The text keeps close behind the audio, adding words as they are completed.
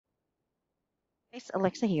It's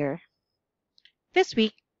Alexa here. This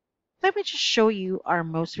week, let me just show you our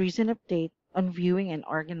most recent update on viewing and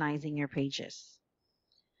organizing your pages.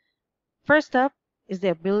 First up is the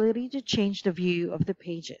ability to change the view of the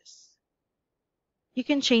pages. You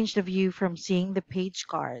can change the view from seeing the page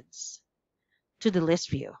cards to the list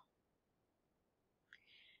view.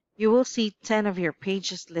 You will see 10 of your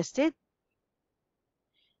pages listed.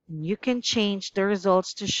 And you can change the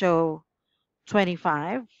results to show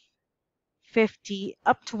 25, 50,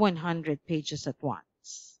 up to 100 pages at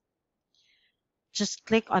once. Just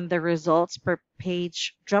click on the results per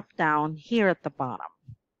page drop down here at the bottom.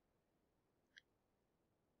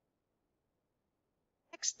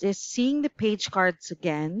 Next is seeing the page cards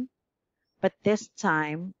again, but this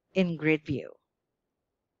time in grid view.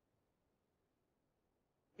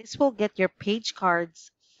 This will get your page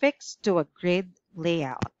cards fixed to a grid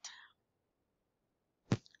layout.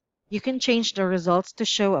 You can change the results to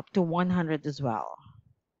show up to 100 as well.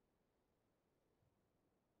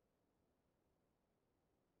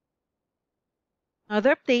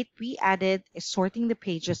 Another update we added is sorting the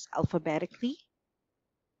pages alphabetically,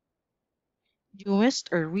 newest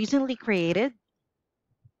or recently created,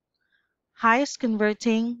 highest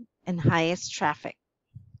converting, and highest traffic.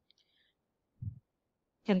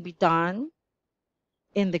 Can be done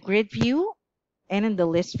in the grid view and in the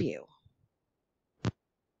list view.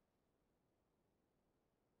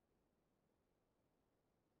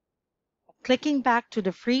 Clicking back to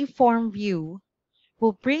the free form view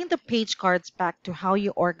will bring the page cards back to how you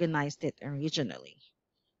organized it originally.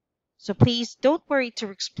 So please don't worry to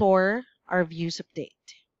explore our views update.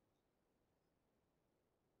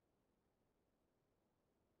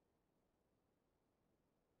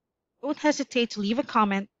 Don't hesitate to leave a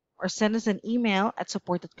comment or send us an email at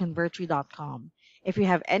support@convertri.com if you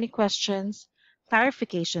have any questions,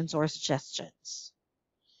 clarifications, or suggestions.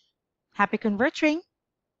 Happy converting!